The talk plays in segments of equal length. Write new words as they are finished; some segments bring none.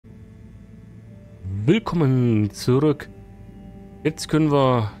Willkommen zurück. Jetzt können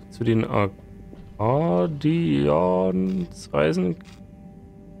wir zu den Arcadians reisen.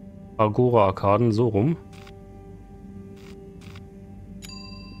 Agora-Arcaden, so rum.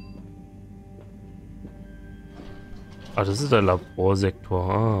 Ah, das ist der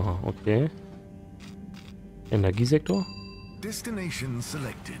Laborsektor. Ah, okay. Energiesektor? Destination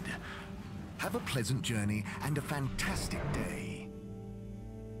selected. Have a pleasant journey and a fantastic day.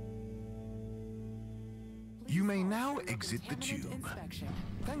 You may now exit the tube.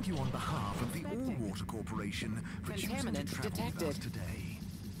 Thank you on behalf of the All-Water Corporation for choosing to travel with us today.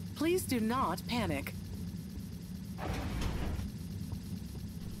 Please do not panic.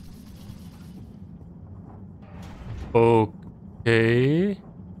 Okay.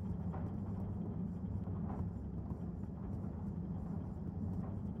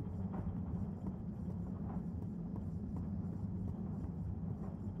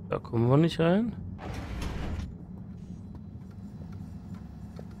 Da kommen wir nicht rein.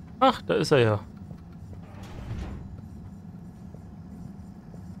 Ach, da ist er ja.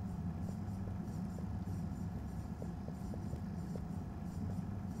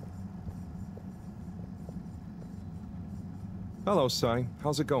 Hello, Sci.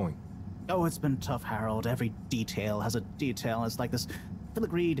 How's it going? Oh, it's been tough, Harold. Every detail has a detail. It's like this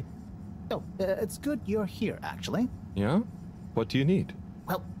filigreed. Oh, it's good you're here, actually. Yeah? What do you need?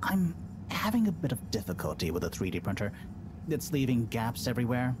 Well, I'm having a bit of difficulty with a 3D printer. It's leaving gaps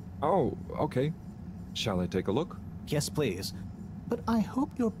everywhere. Oh, okay. Shall I take a look? Yes, please. But I hope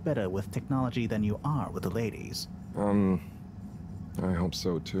you're better with technology than you are with the ladies. I hope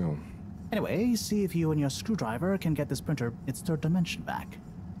so too. Anyway, see if you and your screwdriver can get this printer its third dimension back.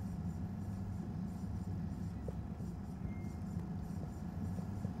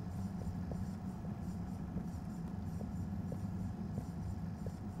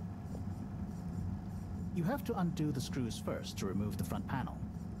 You have to undo the screws first to remove the front panel.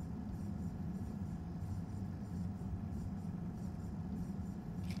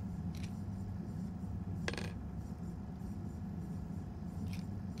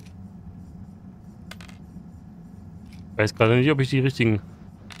 Ich weiß gerade nicht, ob ich die richtigen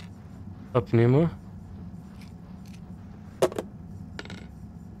abnehme.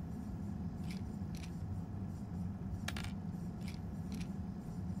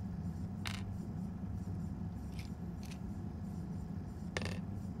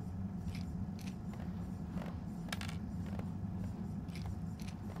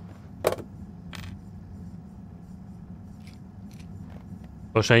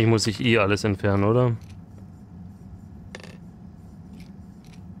 Wahrscheinlich muss ich eh alles entfernen, oder?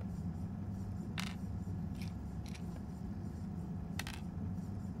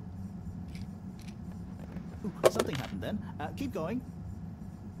 Something happened then. Keep going.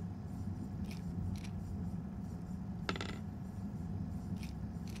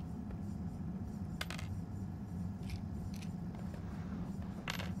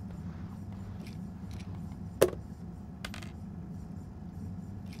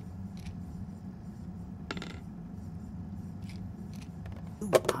 Ooh,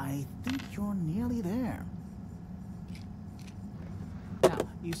 I think you're nearly there. Now,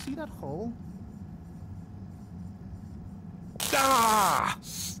 you see that hole? Ah!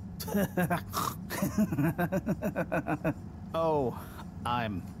 Oh,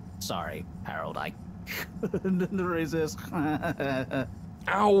 I'm sorry, Harold. I couldn't resist.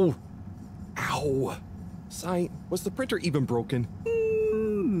 Ow! Ow! Sci, was the printer even broken?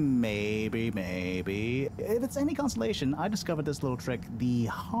 Maybe. If it's any consolation, I discovered this little trick the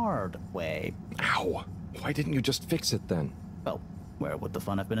hard way. Ow! Why didn't you just fix it then? Well, where would the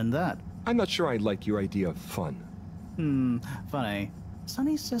fun have been in that? I'm not sure I like your idea of fun. Funny.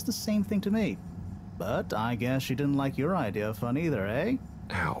 Sunny says the same thing to me. But I guess she didn't like your idea of fun either, eh?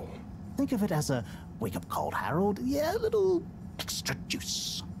 Ow. Think of it as a wake-up call, Harold. Yeah, a little extra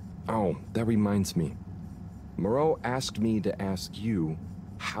juice. Oh, that reminds me. Moreau asked me to ask you,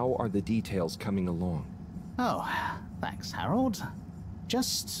 how are the details coming along? Oh, thanks, Harold.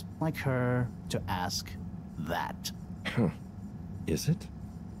 Just like her to ask that. Huh. Is it?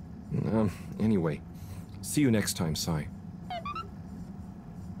 Anyway. See you next time, Sci.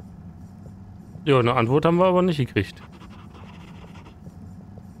 Ja, eine Antwort haben wir aber nicht gekriegt.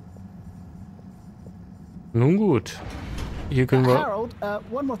 Nun gut. Hier können wir... Harold,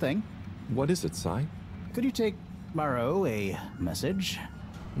 one more thing. What is it, Sci? Could you take Moreau a message?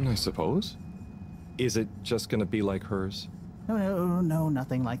 I suppose. Is it just gonna be like hers? No,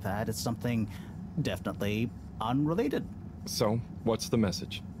 nothing like that. It's something definitely unrelated. So, what's the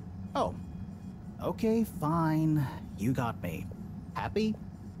message? Oh, okay, fine. You got me. Happy?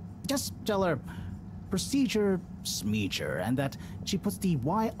 Just tell her procedure smeeger, and that she puts the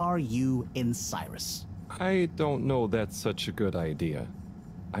YRU in Cyrus. I don't know that's such a good idea.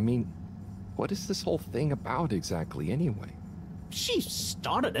 I mean, what is this whole thing about exactly anyway? She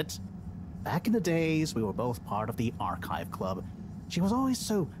started it. Back in the days, we were both part of the Archive Club. She was always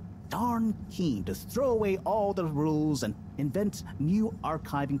so darn keen to throw away all the rules and invent new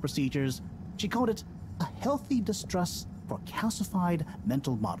archiving procedures. She called it a healthy distrust for calcified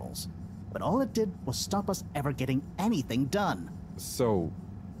mental models. But all it did was stop us ever getting anything done. So,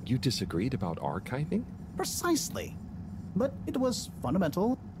 you disagreed about archiving? Precisely. But it was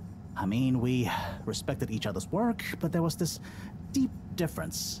fundamental. I mean, we respected each other's work, but there was this deep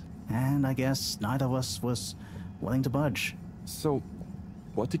difference. And I guess neither of us was willing to budge. So,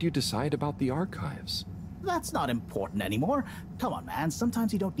 what did you decide about the archives? That's not important anymore. Come on, man.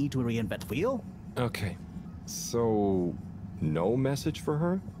 Sometimes you don't need to reinvent the wheel. Okay. So, no message for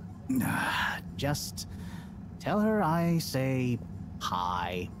her? Just tell her I say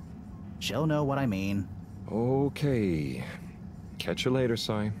hi. She'll know what I mean. Okay. Catch you later,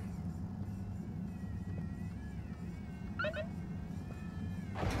 Sai.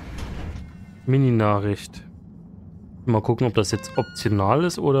 Mini-Nachricht. Mal gucken, ob das jetzt optional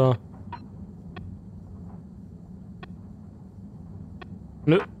ist oder...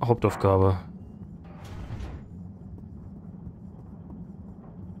 Nö, Hauptaufgabe.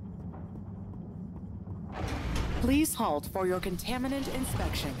 Please halt for your contaminant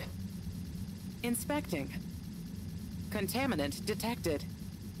inspection. Inspecting. Contaminant detected.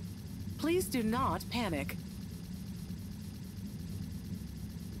 Please do not panic.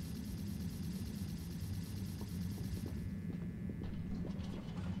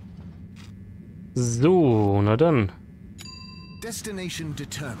 So, na dann. Destination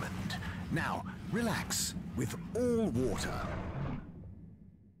determined. Now, relax with all water.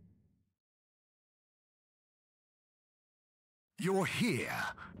 You're here.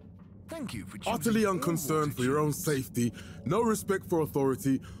 Thank you for choosing Utterly all unconcerned water for your own tubes. safety, no respect for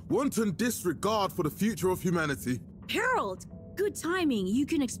authority, wanton disregard for the future of humanity. Harold! Good timing. You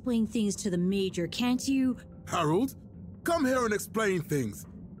can explain things to the Major, can't you? Harold, come here and explain things.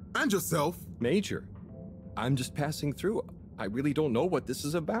 And yourself. Major, I'm just passing through. I really don't know what this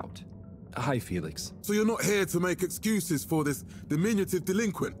is about. Hi, Felix. So you're not here to make excuses for this diminutive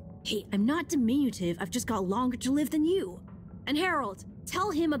delinquent. Hey, I'm not diminutive. I've just got longer to live than you. And Harold, tell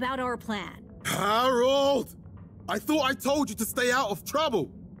him about our plan. Harold! I thought I told you to stay out of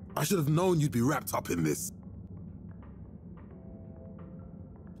trouble. I should have known you'd be wrapped up in this.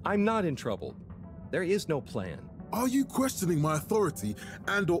 I'm not in trouble. There is no plan. Are you questioning my authority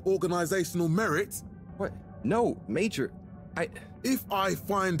and/or organizational merit? What? No, Major. If I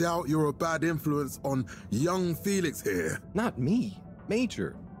find out you're a bad influence on young Felix here... Not me.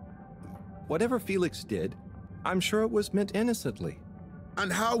 Major. Whatever Felix did, I'm sure it was meant innocently.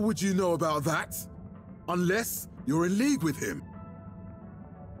 And how would you know about that? Unless you're in league with him.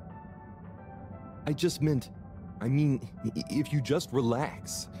 I mean, if you just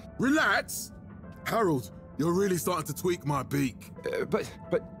relax. Relax? Harold, you're really starting to tweak my beak. But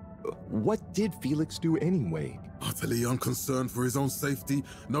what did Felix do anyway? Utterly unconcerned for his own safety,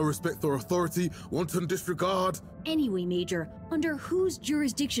 no respect for authority, wanton disregard. Anyway, Major, under whose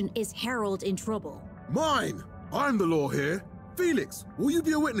jurisdiction is Harold in trouble? Mine! I'm the law here. Felix, will you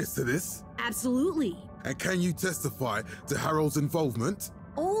be a witness to this? Absolutely. And can you testify to Harold's involvement?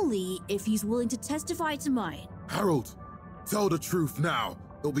 Only if he's willing to testify to mine. Harold, tell the truth now.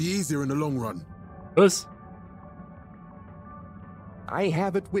 It'll be easier in the long run. Was? I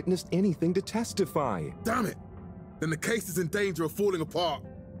haven't witnessed anything to testify. Damn it! Then the case is in danger of falling apart.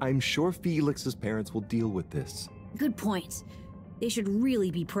 I'm sure Felix's parents will deal with this. Good point. They should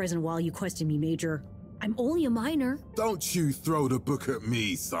really be present while you question me, Major. I'm only a minor. Don't you throw the book at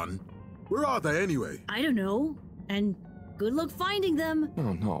me, son. Where are they anyway? I don't know. And good luck finding them.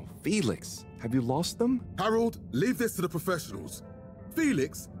 No, Felix. Have you lost them? Harold, leave this to the professionals.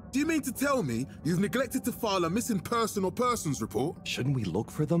 Felix, do you mean to tell me you've neglected to file a missing person or persons report? Shouldn't we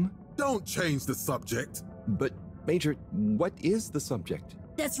look for them? Don't change the subject. But, Major, what is the subject?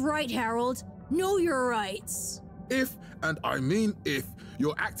 That's right, Harold. Know your rights. If, and I mean if,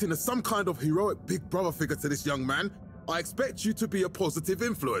 you're acting as some kind of heroic big brother figure to this young man, I expect you to be a positive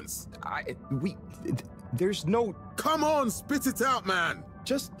influence. There's no... Come on, spit it out, man!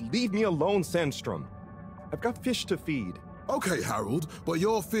 Just leave me alone, Sandstrom. I've got fish to feed. Okay, Harold, but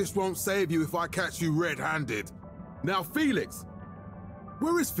your fish won't save you if I catch you red-handed. Now, Felix!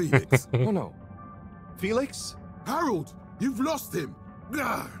 Where is Felix? No. Felix? Harold, you've lost him!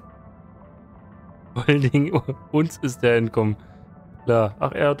 Gah. Vor allen Dingen, uns ist der entkommen. Klar.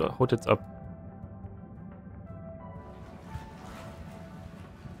 Ach, er haut jetzt ab.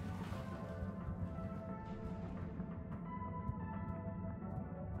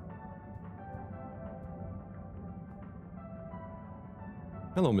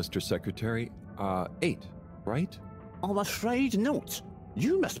 Hello, Mr. Secretary. 8, right? I'm afraid not.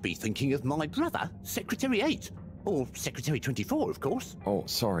 You must be thinking of my brother, Secretary 8. Or Secretary 24, of course. Oh,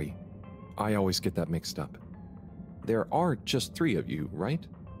 sorry. I always get that mixed up. There are just 3 of you, right?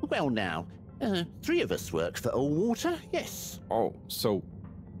 Well now, 3 of us work for Allwater, yes. Oh, so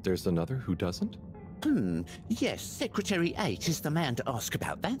there's another who doesn't? Yes, Secretary 8 is the man to ask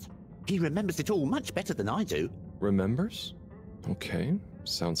about that. He remembers it all much better than I do. Remembers? Okay,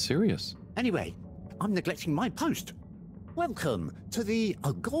 sounds serious. Anyway, I'm neglecting my post. Welcome to the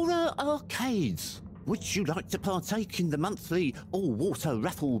Agora-Arcades. Would you like to partake in the monthly all-water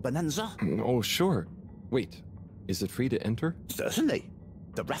raffle bonanza? Oh, sure. Wait, is it free to enter? Certainly.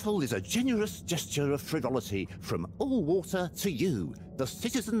 The raffle is a generous gesture of frivolity from Allwater to you, the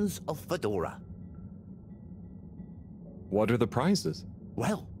citizens of Fedora. What are the prizes?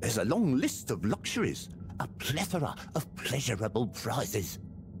 Well, there's a long list of luxuries, a plethora of pleasurable prizes.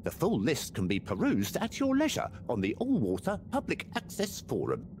 The full list can be perused at your leisure on the Allwater Public Access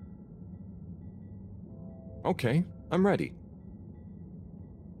Forum. Okay, I'm ready.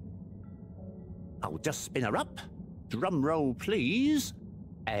 I'll just spin her up. Drum roll, please.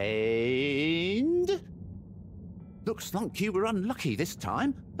 And... Looks like you were unlucky this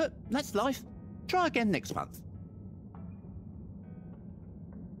time, but that's life. Try again next month.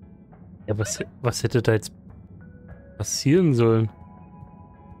 Ja, was hätte da jetzt passieren sollen?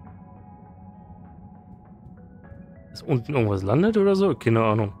 Dass unten irgendwas landet oder so? Keine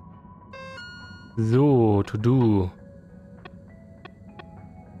Ahnung. So, To-Do.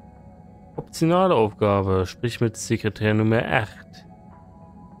 Optionale Aufgabe. Sprich mit Sekretär Nummer 8.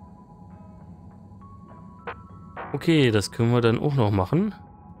 Okay, das können wir dann auch noch machen.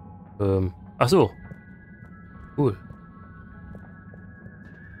 Ach so. Cool.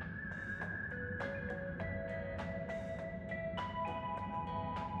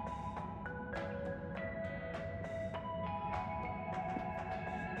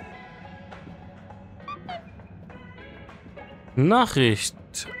 Nachricht.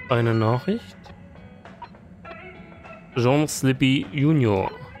 Eine Nachricht. Jean Slippy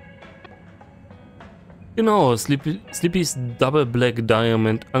Junior. Genau, Slippys Double Black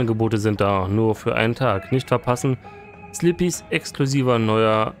Diamond Angebote sind da. Nur für einen Tag. Nicht verpassen. Slippys exklusiver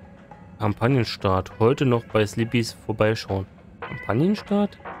neuer Kampagnenstart. Heute noch bei Slippys vorbeischauen.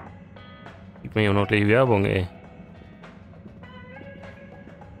 Kampagnenstart? Kriegt man ja auch noch gleich Werbung, ey.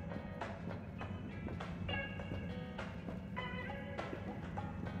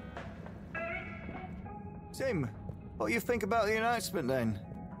 Tim, what do you think about the announcement then?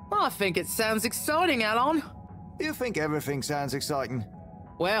 I think it sounds exciting, Alon. Do you think everything sounds exciting?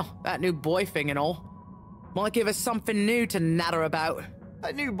 Well, that new boy thing and all. Might give us something new to natter about.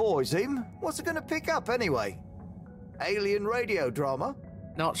 That new boy, Tim? What's it gonna pick up anyway? Alien radio drama?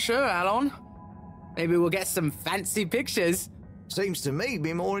 Not sure, Alon. Maybe we'll get some fancy pictures. Seems to me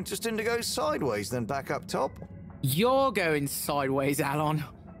be more interesting to go sideways than back up top. You're going sideways, Alon.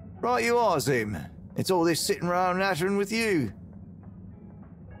 Right you are, Zim. It's all this sitting around nattering with you.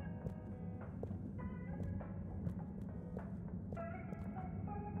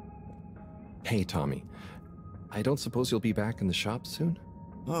 Hey, Tommy. I don't suppose you'll be back in the shop soon?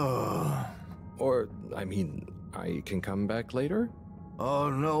 Or, I mean, I can come back later? Oh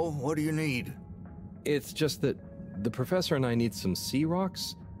no, what do you need? It's just that the professor and I need some sea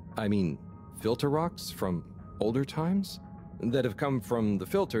rocks. I mean, filter rocks from older times that have come from the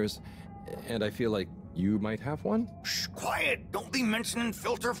filters, and I feel like you might have one? Shh, quiet. Don't be mentioning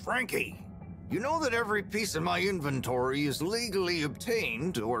Filter Frankie. You know that every piece of my inventory is legally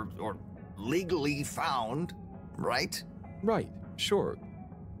obtained or legally found, right? Right, sure.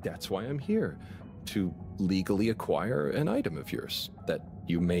 That's why I'm here. To legally acquire an item of yours that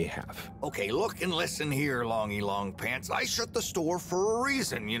you may have. Okay, look and listen here, Longy Long Pants. I shut the store for a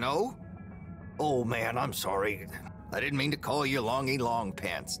reason, you know? Oh man, I'm sorry. I didn't mean to call you Longy Long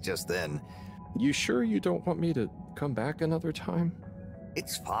Pants just then. You sure you don't want me to come back another time?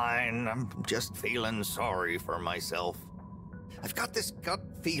 It's fine. I'm just feeling sorry for myself. I've got this gut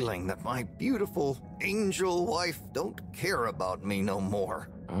feeling that my beautiful angel wife don't care about me no more.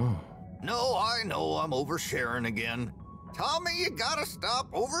 Oh. No, I know I'm oversharing again. Tommy, you gotta stop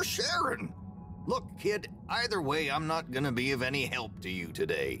oversharing. Look, kid, either way, I'm not gonna be of any help to you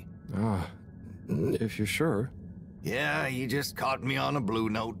today. Ah, if you're sure. Yeah, you just caught me on a blue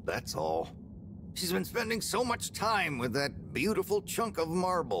note, that's all. She's been spending so much time with that beautiful chunk of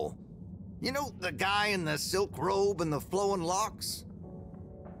marble. You know, the guy in the silk robe and the flowing locks?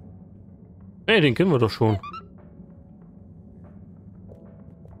 Hey, den kennen wir doch schon.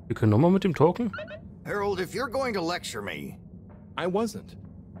 Wir können nochmal mit ihm talken? Harold, if you're going to lecture me... I wasn't.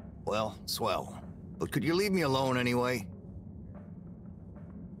 Well, swell. But could you leave me alone anyway?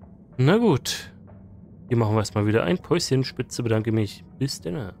 Na gut. Hier machen wir erstmal wieder ein Päuschen. Spitze, bedanke mich. Bis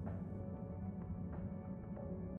dann.